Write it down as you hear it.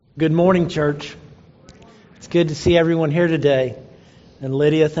Good morning, church. It's good to see everyone here today. And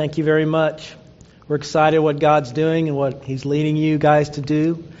Lydia, thank you very much. We're excited what God's doing and what He's leading you guys to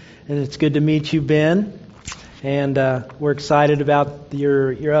do. And it's good to meet you, Ben. And we're excited about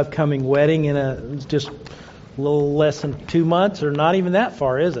your upcoming wedding in just a little less than 2 months, or not even that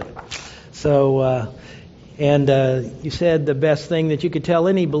far, is it? So, you said the best thing that you could tell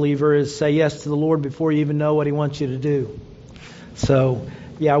any believer is say yes to the Lord before you even know what He wants you to do. So,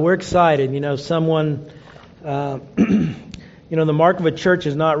 yeah, we're excited. The mark of a church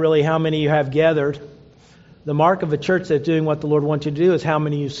is not really how many you have gathered. The mark of a church that's doing what the Lord wants you to do is how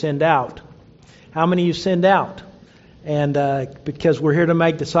many you send out. How many you send out. And because we're here to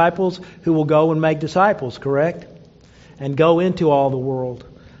make disciples who will go and make disciples, correct? And go into all the world.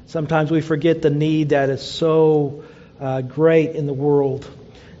 Sometimes we forget the need that is so great in the world.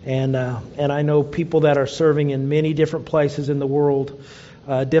 And I know people that are serving in many different places in the world.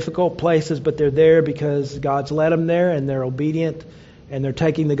 Difficult places, but they're there because God's led them there and they're obedient and they're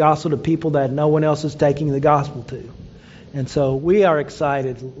taking the gospel to people that no one else is taking the gospel to. And so we are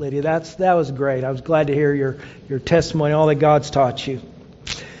excited, Lydia. That was great. I was glad to hear your testimony, all that God's taught you.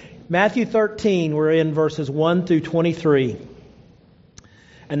 Matthew 13, we're in verses 1 through 23.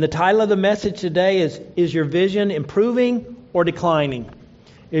 And the title of the message today is your vision improving or declining?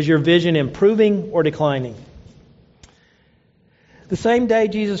 Is your vision improving or declining? The same day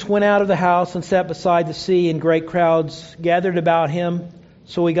Jesus went out of the house and sat beside the sea, and great crowds gathered about him.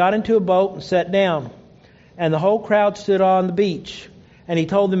 So he got into a boat and sat down. And the whole crowd stood on the beach. And he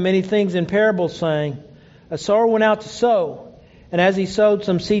told them many things in parables, saying, A sower went out to sow. And as he sowed,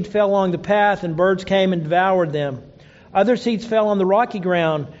 some seed fell along the path, and birds came and devoured them. Other seeds fell on the rocky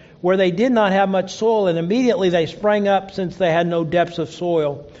ground, where they did not have much soil, and immediately they sprang up, since they had no depths of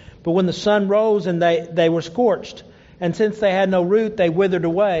soil. But when the sun rose, and they were scorched. And since they had no root, they withered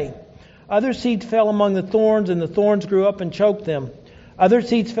away. Other seeds fell among the thorns, and the thorns grew up and choked them. Other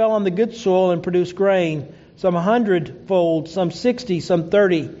seeds fell on the good soil and produced grain, some 100-fold, some 60, some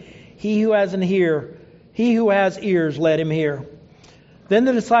 30. He who has ears, let him hear. Then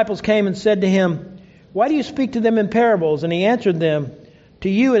the disciples came and said to him, Why do you speak to them in parables? And he answered them, To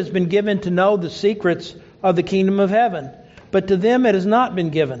you it has been given to know the secrets of the kingdom of heaven, but to them it has not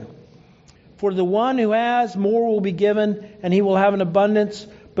been given. For the one who has, more will be given, and he will have an abundance.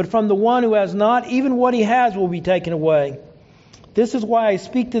 But from the one who has not, even what he has will be taken away. This is why I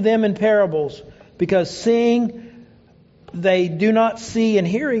speak to them in parables, because seeing they do not see, and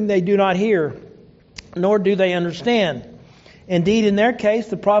hearing they do not hear, nor do they understand. Indeed, in their case,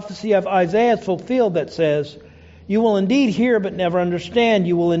 the prophecy of Isaiah is fulfilled that says, You will indeed hear, but never understand.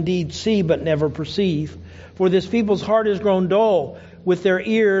 You will indeed see, but never perceive. For this people's heart is grown dull. With their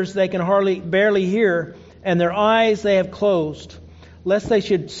ears they can barely hear, and their eyes they have closed, lest they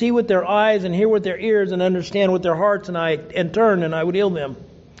should see with their eyes and hear with their ears and understand with their hearts and turn, and I would heal them.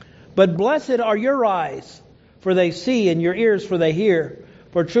 But blessed are your eyes, for they see, and your ears, for they hear.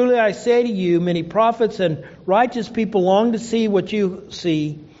 For truly I say to you, many prophets and righteous people long to see what you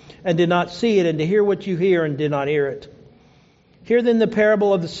see, and did not see it, and to hear what you hear, and did not hear it. Hear then the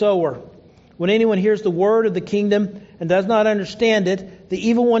parable of the sower. When anyone hears the word of the kingdom and does not understand it, the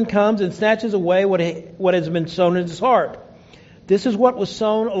evil one comes and snatches away what has been sown in his heart. This is what was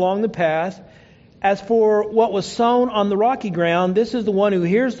sown along the path. As for what was sown on the rocky ground, this is the one who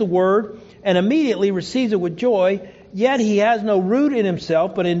hears the word and immediately receives it with joy, yet he has no root in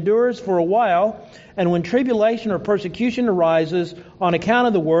himself, but endures for a while. And when tribulation or persecution arises on account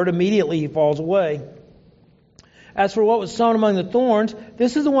of the word, immediately he falls away. As for what was sown among the thorns,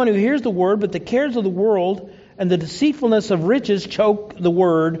 this is the one who hears the word, but the cares of the world and the deceitfulness of riches choke the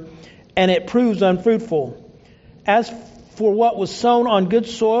word, and it proves unfruitful. As for what was sown on good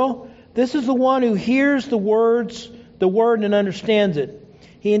soil, this is the one who hears the word and understands it.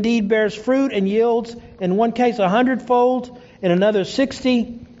 He indeed bears fruit and yields, in one case 100-fold, in another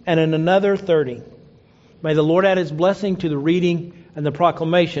 60, and in another 30. May the Lord add His blessing to the reading and the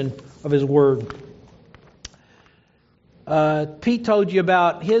proclamation of His word. Pete told you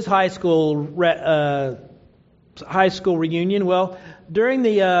about his high school reunion. Well, during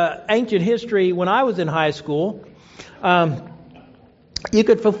the ancient history, when I was in high school, you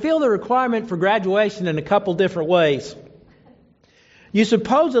could fulfill the requirement for graduation in a couple different ways. You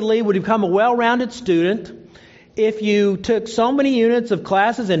supposedly would become a well-rounded student if you took so many units of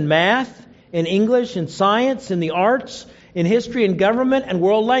classes in math, in English, in science, in the arts, in history and government, and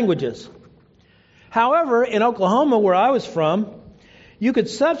world languages. However, in Oklahoma, where I was from, you could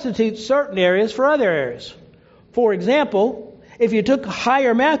substitute certain areas for other areas. For example, if you took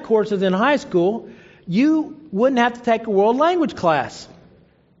higher math courses in high school, you wouldn't have to take a world language class.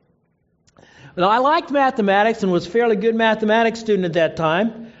 Well, I liked mathematics and was a fairly good mathematics student at that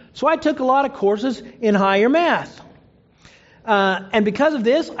time, so I took a lot of courses in higher math. And because of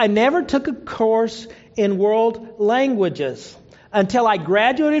this, I never took a course in world languages until I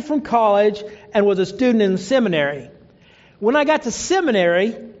graduated from college and was a student in the seminary. When I got to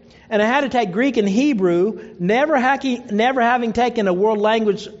seminary, and I had to take Greek and Hebrew, never having taken a world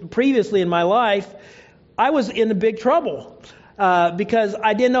language previously in my life, I was in big trouble because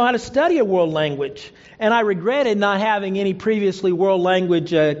I didn't know how to study a world language. And I regretted not having any previously world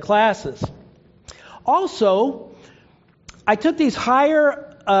language classes. Also, I took these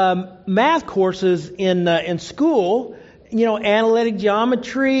higher math courses in school, analytic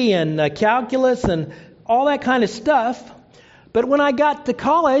geometry and calculus and all that kind of stuff. But when I got to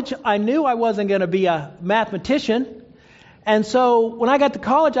college, I knew I wasn't going to be a mathematician. And so when I got to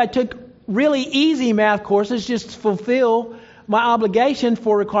college, I took really easy math courses just to fulfill my obligation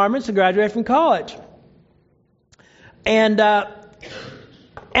for requirements to graduate from college. And I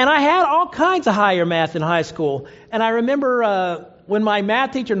had all kinds of higher math in high school. And I remember when my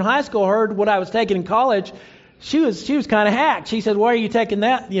math teacher in high school heard what I was taking in college, she was kind of hacked. She said, "Why are you taking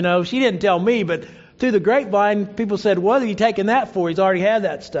that?" She didn't tell me, but through the grapevine, people said, "What are you taking that for? He's already had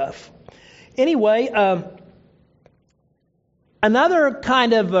that stuff." Anyway, another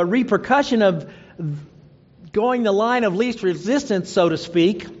kind of repercussion of going the line of least resistance, so to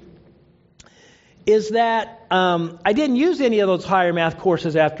speak, is that I didn't use any of those higher math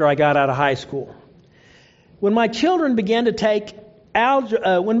courses after I got out of high school. When my children began to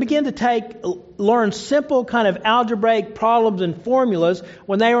learn simple kind of algebraic problems and formulas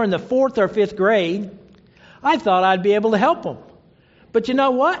when they were in the 4th or 5th grade, I thought I'd be able to help them. But you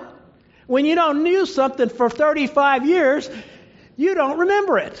know what? When you don't use something for 35 years, you don't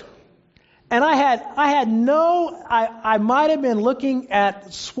remember it. And I might have been looking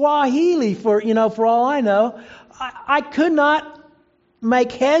at Swahili for all I know. I could not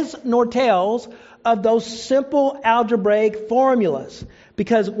make heads nor tails of those simple algebraic formulas.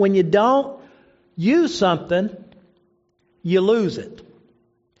 Because when you don't use something, you lose it.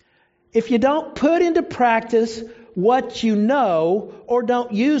 If you don't put into practice what you know or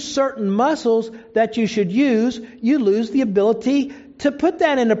don't use certain muscles that you should use, you lose the ability to put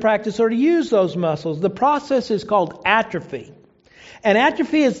that into practice or to use those muscles. The process is called atrophy. And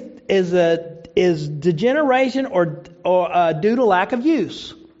atrophy is degeneration or due to lack of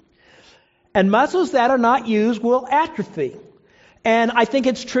use. And muscles that are not used will atrophy. And I think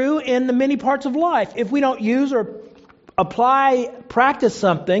it's true in the many parts of life. If we don't use or practice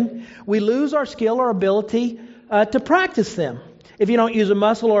something, we lose our skill or ability to practice them. If you don't use a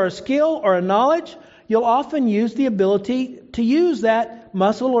muscle or a skill or a knowledge, you'll often use the ability to use that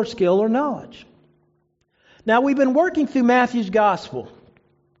muscle or skill or knowledge. Now, we've been working through Matthew's Gospel.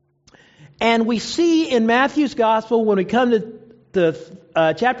 And we see in Matthew's Gospel, when we come to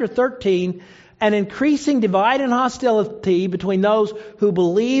chapter 13, an increasing divide and hostility between those who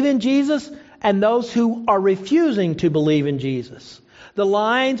believe in Jesus and those who are refusing to believe in Jesus. The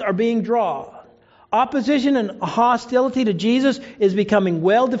lines are being drawn. Opposition and hostility to Jesus is becoming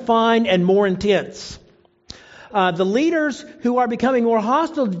well-defined and more intense. The leaders who are becoming more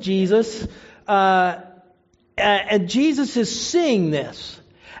hostile to Jesus, and Jesus is seeing this.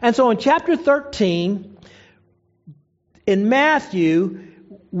 And so in chapter 13, in Matthew,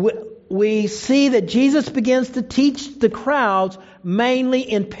 we see that Jesus begins to teach the crowds mainly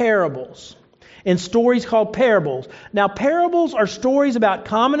in parables, in stories called parables. Now, parables are stories about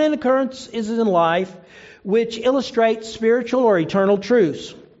common occurrences in life which illustrate spiritual or eternal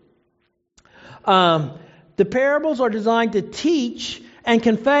truths. The parables are designed to teach and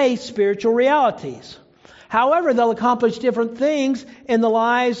convey spiritual realities. However, they'll accomplish different things in the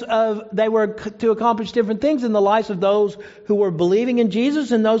lives of, they were to accomplish different things in the lives of those who were believing in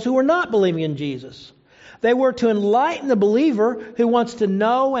Jesus and those who were not believing in Jesus. They were to enlighten the believer who wants to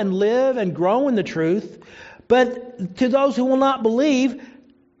know and live and grow in the truth. But to those who will not believe,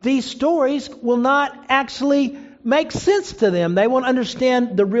 these stories will not actually make sense to them. They won't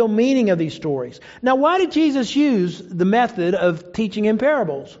understand the real meaning of these stories. Now, why did Jesus use the method of teaching in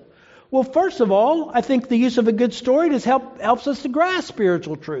parables? Well, first of all, I think the use of a good story just helps us to grasp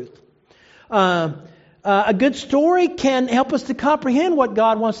spiritual truth. A good story can help us to comprehend what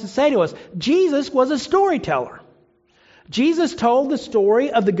God wants to say to us. Jesus was a storyteller. Jesus told the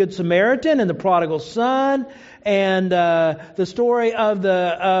story of the Good Samaritan and the prodigal son, and the story of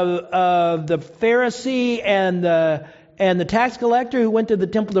the Pharisee and the tax collector who went to the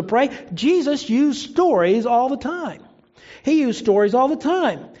temple to pray. Jesus used stories all the time. He used stories all the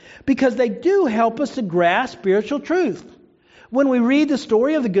time because they do help us to grasp spiritual truth. When we read the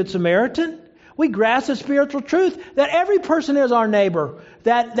story of the Good Samaritan, We grasp the spiritual truth that every person is our neighbor,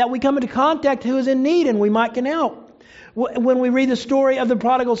 that we come into contact who is in need and we might can help. When we read the story of the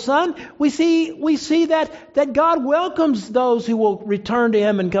prodigal son, we see that God welcomes those who will return to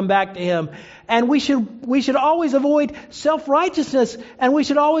Him and come back to Him. And we should always avoid self-righteousness, and we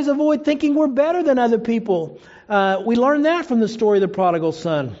should always avoid thinking we're better than other people. We learn that from the story of the prodigal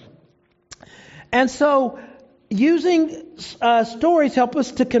son. And so, using stories help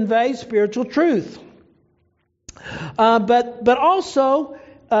us to convey spiritual truth. But also,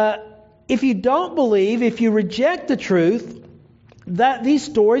 if you don't believe, if you reject the truth, that these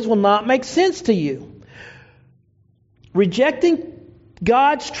stories will not make sense to you. Rejecting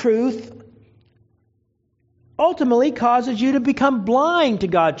God's truth ultimately causes you to become blind to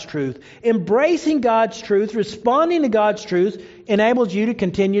God's truth. Embracing God's truth, responding to God's truth, enables you to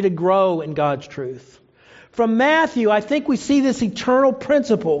continue to grow in God's truth. From Matthew, I think we see this eternal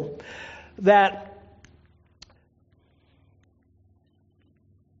principle that...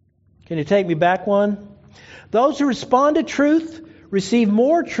 Can you take me back one? Those who respond to truth receive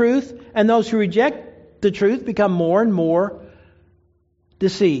more truth, and those who reject the truth become more and more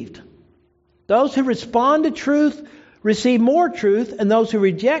deceived. Those who respond to truth receive more truth, and those who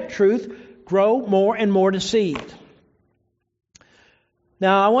reject truth grow more and more deceived.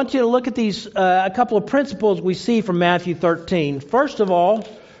 Now, I want you to look at these a couple of principles we see from Matthew 13. First of all,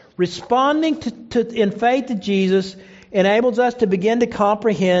 responding in faith to Jesus enables us to begin to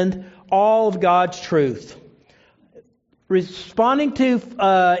comprehend all of God's truth. Responding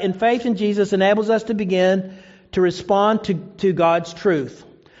in faith in Jesus enables us to begin to respond to God's truth.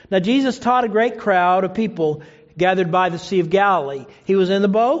 Now, Jesus taught a great crowd of people gathered by the Sea of Galilee. He was in the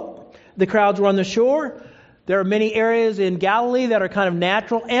boat. The crowds were on the shore. There are many areas in Galilee that are kind of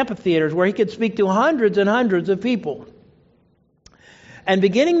natural amphitheaters where He could speak to hundreds and hundreds of people. And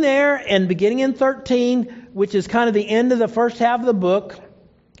beginning there and beginning in 13, which is kind of the end of the first half of the book,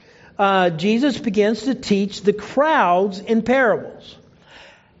 Jesus begins to teach the crowds in parables.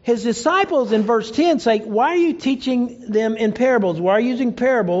 His disciples in verse 10 say, why are you teaching them in parables? Why are you using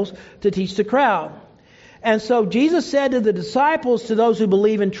parables to teach the crowd? And so Jesus said to the disciples, to those who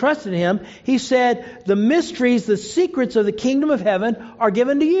believe and trust in Him, He said, the mysteries, the secrets of the kingdom of heaven are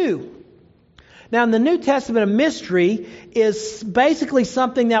given to you. Now in the New Testament, a mystery is basically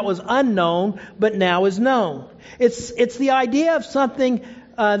something that was unknown, but now is known. It's the idea of something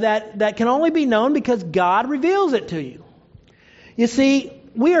that can only be known because God reveals it to you. You see,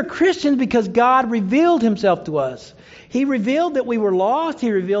 we are Christians because God revealed Himself to us. He revealed that we were lost.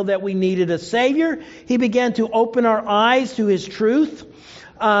 He revealed that we needed a Savior. He began to open our eyes to His truth.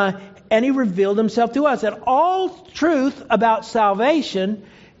 And He revealed Himself to us. And all truth about salvation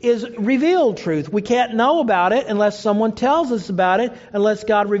is revealed truth. We can't know about it unless someone tells us about it, unless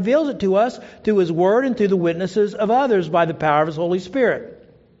God reveals it to us through His Word and through the witnesses of others by the power of His Holy Spirit.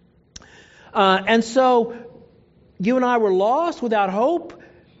 And so, you and I were lost without hope.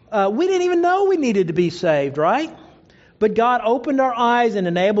 We didn't even know we needed to be saved, right? But God opened our eyes and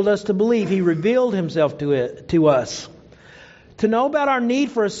enabled us to believe. He revealed Himself to us. To know about our need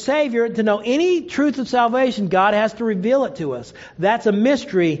for a Savior, to know any truth of salvation, God has to reveal it to us. That's a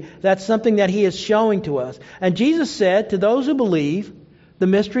mystery. That's something that He is showing to us. And Jesus said, to those who believe, the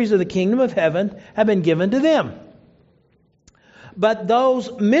mysteries of the kingdom of heaven have been given to them. But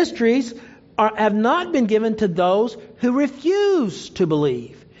those mysteries have not been given to those who refuse to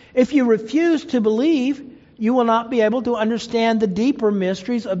believe. If you refuse to believe, you will not be able to understand the deeper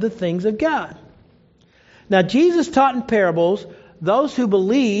mysteries of the things of God. Now, Jesus taught in parables. Those who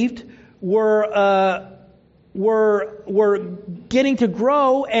believed were getting to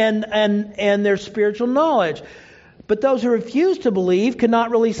grow and their spiritual knowledge. But those who refused to believe could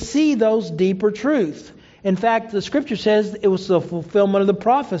not really see those deeper truths. In fact, the Scripture says it was the fulfillment of the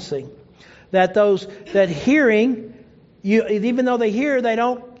prophecy. That those that hearing, even though they hear, they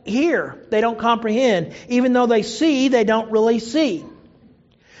don't hear. They don't comprehend. Even though they see, they don't really see.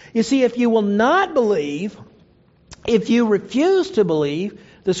 You see, if you will not believe, if you refuse to believe,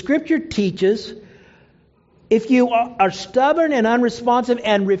 the Scripture teaches, if you are stubborn and unresponsive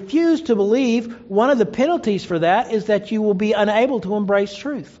and refuse to believe, one of the penalties for that is that you will be unable to embrace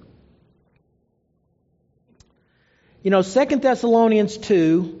truth. You know, 2 Thessalonians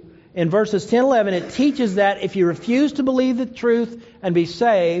 2, in verses 10 and 11, it teaches that if you refuse to believe the truth and be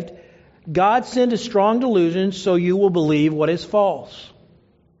saved, God sent a strong delusion so you will believe what is false.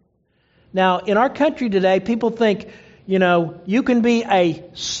 Now, in our country today, people think, you can be a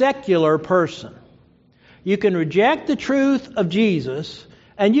secular person. You can reject the truth of Jesus,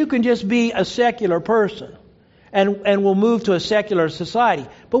 and you can just be a secular person. and we'll move to a secular society.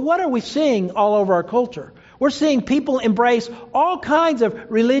 But what are we seeing all over our culture? We're seeing people embrace all kinds of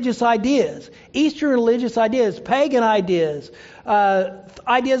religious ideas, Eastern religious ideas, pagan ideas,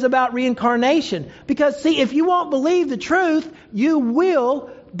 ideas about reincarnation. Because, see, if you won't believe the truth, you will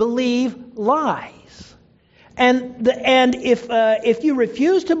believe lies. And if you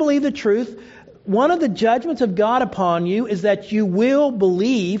refuse to believe the truth, one of the judgments of God upon you is that you will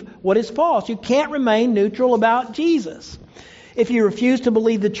believe what is false. You can't remain neutral about Jesus. If you refuse to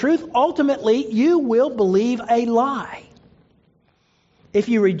believe the truth, ultimately you will believe a lie. If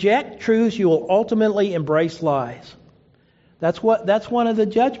you reject truths, you will ultimately embrace lies. That's one of the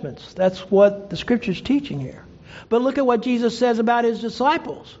judgments. That's what the Scripture's teaching here. But look at what Jesus says about His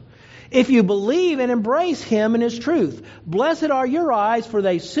disciples. If you believe and embrace Him and His truth, blessed are your eyes, for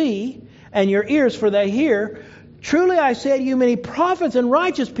they see, and your ears, for they hear. Truly I say to you, many prophets and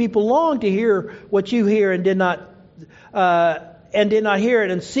righteous people long to hear what you hear and did not hear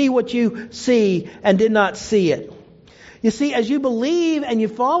it, and see what you see and did not see it. You see, as you believe and you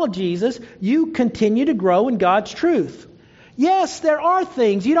follow Jesus, you continue to grow in God's truth. Yes, there are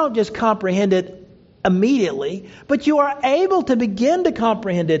things, you don't just comprehend it immediately, but you are able to begin to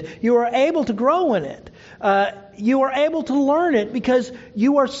comprehend it. You are able to grow in it. You are able to learn it because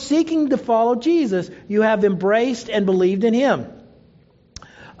you are seeking to follow Jesus. You have embraced and believed in Him.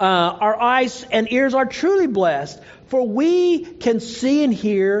 Our eyes and ears are truly blessed, for we can see and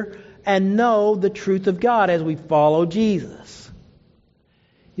hear and know the truth of God as we follow Jesus.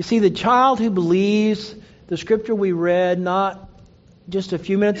 You see, the child who believes the Scripture we read not just a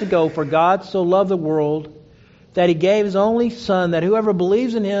few minutes ago, for God so loved the world that He gave His only Son, that whoever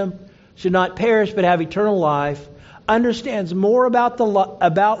believes in Him should not perish but have eternal life, understands more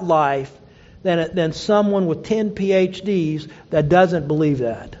about life than someone with 10 PhDs that doesn't believe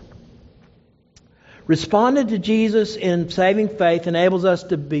that. Responding to Jesus in saving faith enables us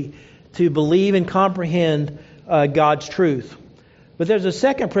to believe and comprehend God's truth. But there's a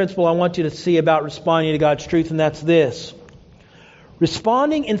second principle I want you to see about responding to God's truth, and that's this.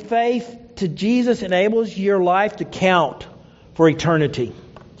 Responding in faith to Jesus enables your life to count for eternity.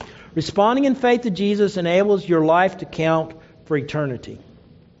 Responding in faith to Jesus enables your life to count for eternity.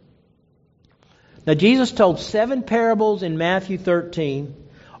 Now, Jesus told 7 parables in Matthew 13,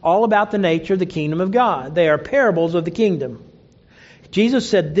 all about the nature of the kingdom of God. They are parables of the kingdom. Jesus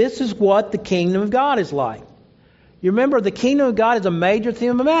said, this is what the kingdom of God is like. You remember, the kingdom of God is a major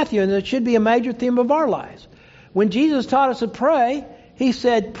theme of Matthew, and it should be a major theme of our lives. When Jesus taught us to pray, He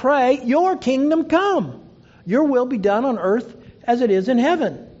said, pray, your kingdom come. Your will be done on earth as it is in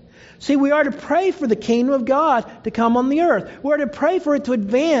heaven. See, we are to pray for the kingdom of God to come on the earth. We are to pray for it to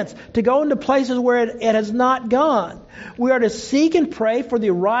advance, to go into places where it has not gone. We are to seek and pray for the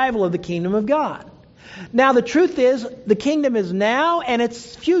arrival of the kingdom of God. Now, the truth is, the kingdom is now and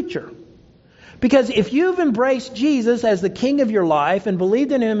it's future. Because if you've embraced Jesus as the King of your life and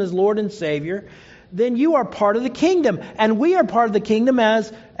believed in Him as Lord and Savior, then you are part of the kingdom. And we are part of the kingdom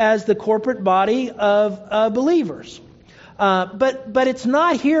as the corporate body of believers. But it's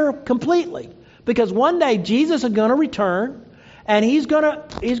not here completely, because one day Jesus is going to return, and He's going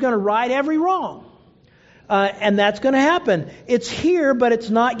to right every wrong, and that's going to happen. It's here, but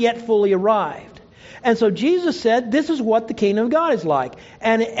it's not yet fully arrived. And so Jesus said, "This is what the kingdom of God is like."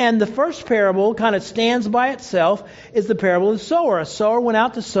 And the first parable kind of stands by itself. Is the parable of the sower. A sower went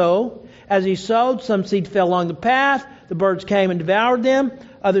out to sow. As he sowed, some seed fell along the path. The birds came and devoured them.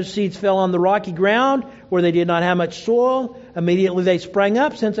 Other seeds fell on the rocky ground where they did not have much soil. Immediately they sprang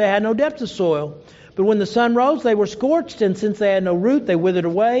up, since they had no depth of soil. But when the sun rose, they were scorched, and since they had no root, they withered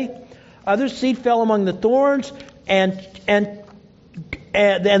away. Other seed fell among the thorns, and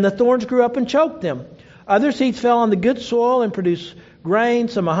the thorns grew up and choked them. Other seeds fell on the good soil and produced grain,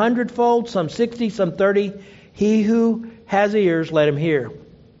 some 100-fold, some 60, some 30. He who has ears, let him hear.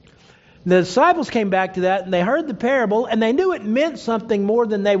 The disciples came back to that, and they heard the parable, and they knew it meant something more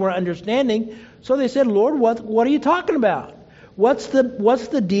than they were understanding. So they said, "Lord, what are you talking about? What's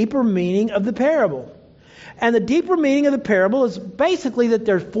the deeper meaning of the parable?" And the deeper meaning of the parable is basically that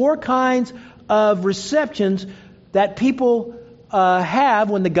there are 4 kinds of receptions that people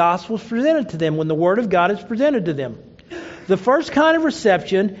have when the gospel is presented to them, when the Word of God is presented to them. The first kind of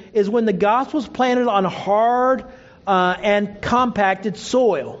reception is when the gospel is planted on hard and compacted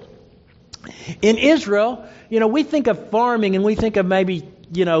soil. In Israel, we think of farming, and we think of maybe,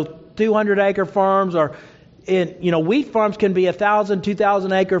 200-acre farms, or wheat farms can be 1,000,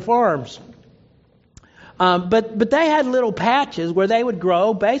 2,000 acre farms. But they had little patches where they would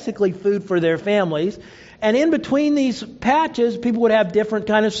grow basically food for their families. And in between these patches, people would have different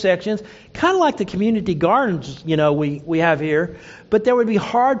kind of sections, kind of like the community gardens, we have here. But there would be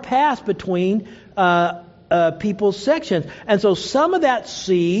hard paths between people's sections. And so some of that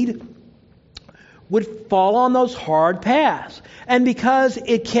seed would fall on those hard paths. And because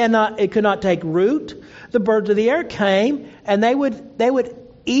it could not take root, the birds of the air came and they would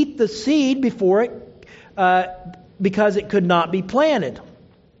eat the seed before it, because it could not be planted.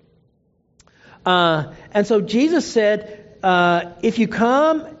 And so Jesus said, if you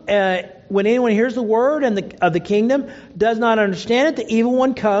come, when anyone hears the word of the kingdom, does not understand it, the evil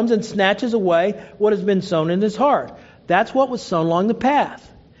one comes and snatches away what has been sown in his heart. That's what was sown along the path.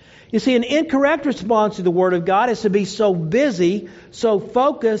 You see, an incorrect response to the Word of God is to be so busy, so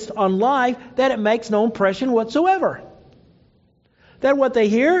focused on life, that it makes no impression whatsoever. That what they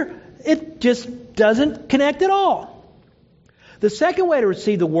hear, it just doesn't connect at all. The second way to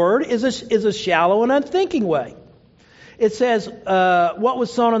receive the Word is a shallow and unthinking way. It says, what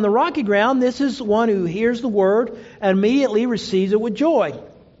was sown on the rocky ground, this is one who hears the Word and immediately receives it with joy.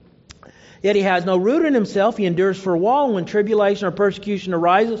 Yet he has no root in himself. He endures for a while. And when tribulation or persecution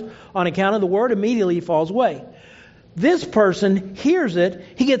arises on account of the word, immediately he falls away. This person hears it.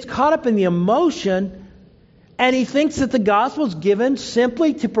 He gets caught up in the emotion. And he thinks that the gospel is given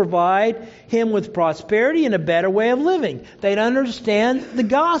simply to provide him with prosperity and a better way of living. They don't understand the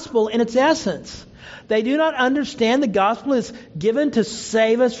gospel in its essence. They do not understand the gospel is given to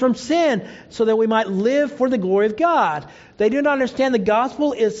save us from sin so that we might live for the glory of God. They do not understand the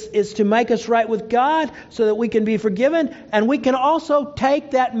gospel is to make us right with God so that we can be forgiven, and we can also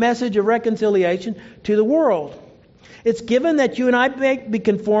take that message of reconciliation to the world. It's given that you and I may be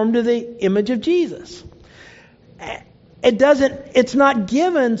conformed to the image of Jesus. It's not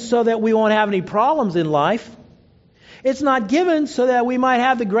given so that we won't have any problems in life. It's not given so that we might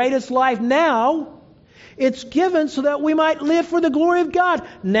have the greatest life now. It's given so that we might live for the glory of God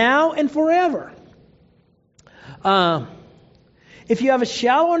now and forever. If you have a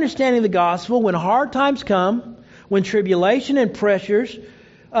shallow understanding of the gospel, when hard times come, when tribulation and pressures,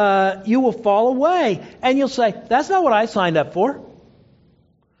 you will fall away. And you'll say, that's not what I signed up for.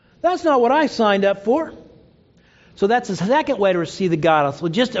 That's not what I signed up for. So that's the second way to receive the gospel,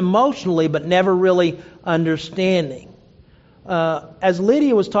 just emotionally, but never really understanding. As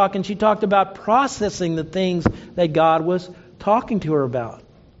Lydia was talking, she talked about processing the things that God was talking to her about.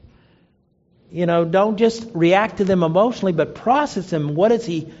 Don't just react to them emotionally, but process them. What is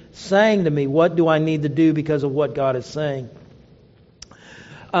He saying to me? What do I need to do because of what God is saying?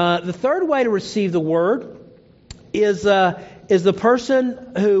 The third way to receive the Word is the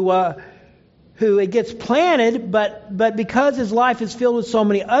person who it gets planted, but because his life is filled with so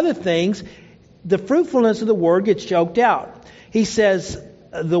many other things, the fruitfulness of the Word gets choked out. He says,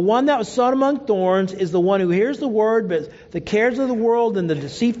 the one that was sown among thorns is the one who hears the Word, but the cares of the world and the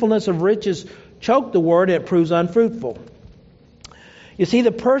deceitfulness of riches choke the Word, and it proves unfruitful. You see,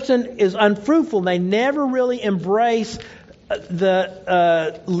 the person is unfruitful. They never really embrace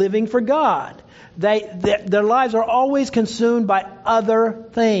the living for God. Their lives are always consumed by other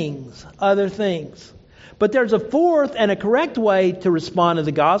things. But there's a fourth and a correct way to respond to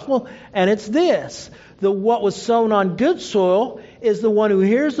the gospel, and it's this. What was sown on good soil is the one who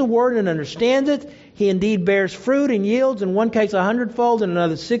hears the word and understands it. He indeed bears fruit and yields, in one case 100-fold, in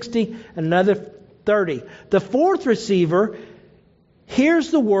another 60, and another 30. The fourth receiver hears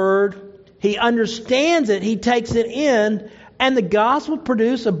the word, he understands it, he takes it in, and the gospel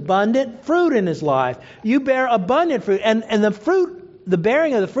produces abundant fruit in his life. You bear abundant fruit, and the fruit, the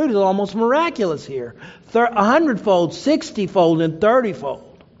bearing of the fruit is almost miraculous here. 100-fold, 60-fold, and 30-fold.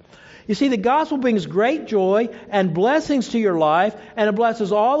 You see, the gospel brings great joy and blessings to your life, and it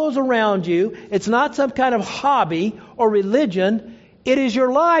blesses all those around you. It's not some kind of hobby or religion. It is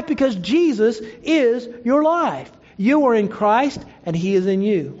your life because Jesus is your life. You are in Christ, and He is in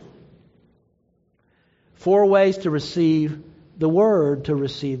you. 4 ways to receive the Word, to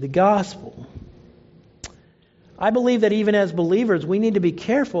receive the gospel. I believe that even as believers, we need to be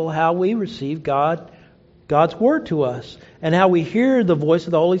careful how we receive God's Word to us, and how we hear the voice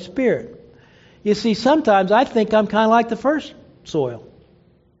of the Holy Spirit. You see, sometimes I think I'm kind of like the first soil.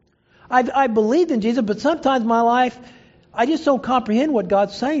 I believed in Jesus, but sometimes my life, I just don't comprehend what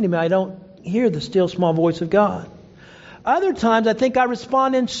God's saying to me. I don't hear the still small voice of God. Other times I think I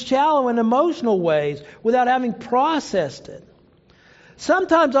respond in shallow and emotional ways without having processed it.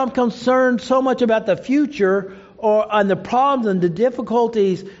 Sometimes I'm concerned so much about the future and the problems and the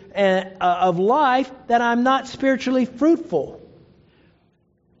difficulties of life that I'm not spiritually fruitful.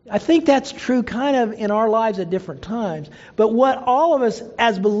 I think that's true kind of in our lives at different times. But what all of us,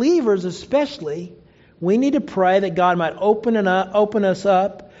 as believers especially, we need to pray that God might open us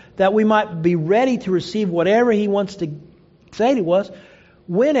up, that we might be ready to receive whatever He wants to say to us,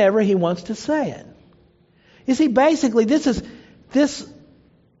 whenever He wants to say it. You see, basically, this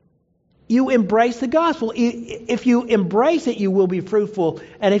you embrace the gospel. If you embrace it, you will be fruitful.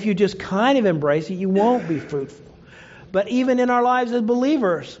 And if you just kind of embrace it, you won't be fruitful. But even in our lives as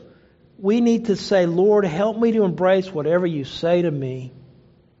believers, we need to say, Lord, help me to embrace whatever you say to me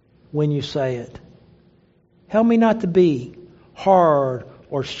when you say it. Help me not to be hard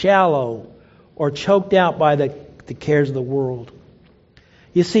or shallow or choked out by the cares of the world.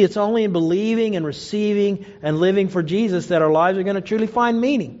 You see, it's only in believing and receiving and living for Jesus that our lives are going to truly find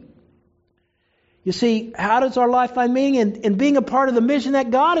meaning. You see, how does our life find meaning? In being a part of the mission that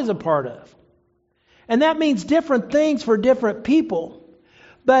God is a part of. And that means different things for different people.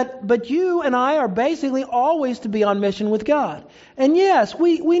 But you and I are basically always to be on mission with God. And yes,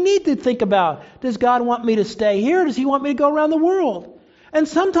 we need to think about, does God want me to stay here? Does He want me to go around the world? And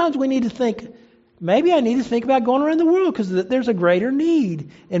sometimes we need to think, maybe I need to think about going around the world because there's a greater need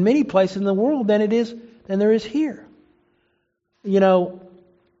in many places in the world than there is here. You know,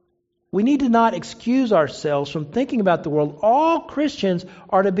 we need to not excuse ourselves from thinking about the world. All Christians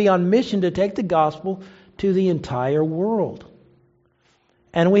are to be on mission to take the gospel to the entire world.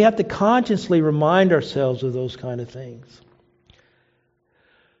 And we have to consciously remind ourselves of those kind of things.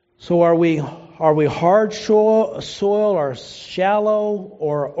 So are we hard soil or shallow,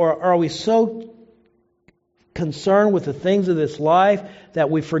 or are we so concerned with the things of this life that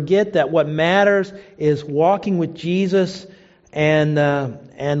we forget that what matters is walking with Jesus and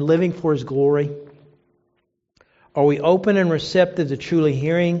living for His glory? Are we open and receptive to truly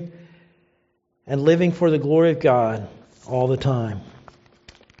hearing and living for the glory of God all the time?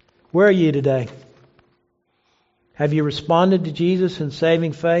 Where are you today? Have you responded to Jesus in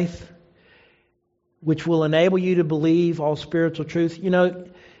saving faith, which will enable you to believe all spiritual truth? You know,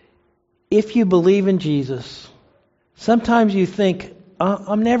 if you believe in Jesus, sometimes you think,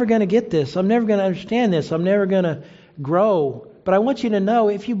 I'm never going to get this. I'm never going to understand this. I'm never going to grow. But I want you to know,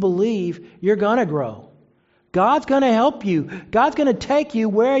 if you believe, you're going to grow. God's going to help you. God's going to take you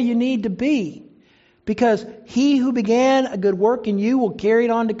where you need to be. Because He who began a good work in you will carry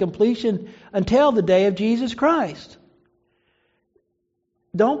it on to completion until the day of Jesus Christ.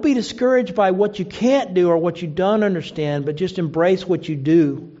 Don't be discouraged by what you can't do or what you don't understand, but just embrace what you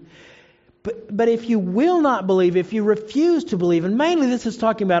do. But if you will not believe, if you refuse to believe, and mainly this is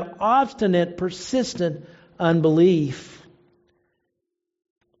talking about obstinate, persistent unbelief,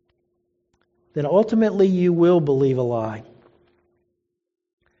 then ultimately you will believe a lie.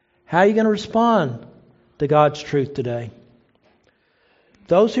 How are you going to respond to God's truth today?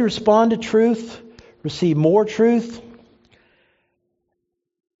 Those who respond to truth receive more truth.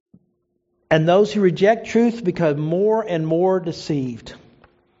 And those who reject truth become more and more deceived.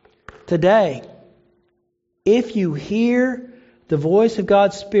 Today, if you hear the voice of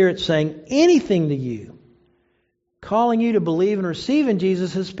God's Spirit saying anything to you, calling you to believe and receive in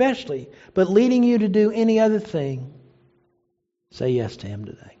Jesus especially, but leading you to do any other thing, say yes to Him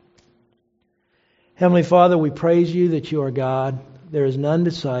today. Heavenly Father, we praise You that You are God. There is none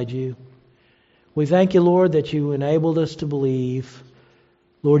beside You. We thank You, Lord, that You enabled us to believe.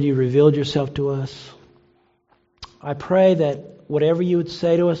 Lord, You revealed Yourself to us. I pray that whatever You would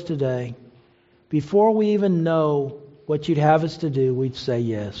say to us today, before we even know what You'd have us to do, we'd say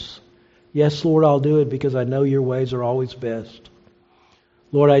yes. Yes, Lord, I'll do it because I know Your ways are always best.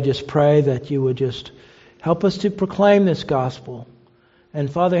 Lord, I just pray that You would just help us to proclaim this gospel. And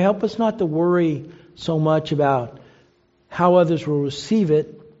Father, help us not to worry so much about how others will receive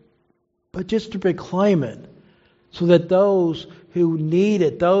it, but just to proclaim it so that those who need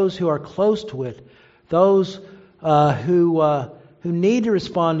it, those who are close to it, those who need to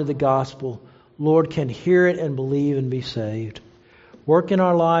respond to the gospel, Lord, can hear it and believe and be saved. Work in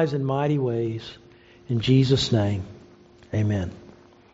our lives in mighty ways. In Jesus' name, amen.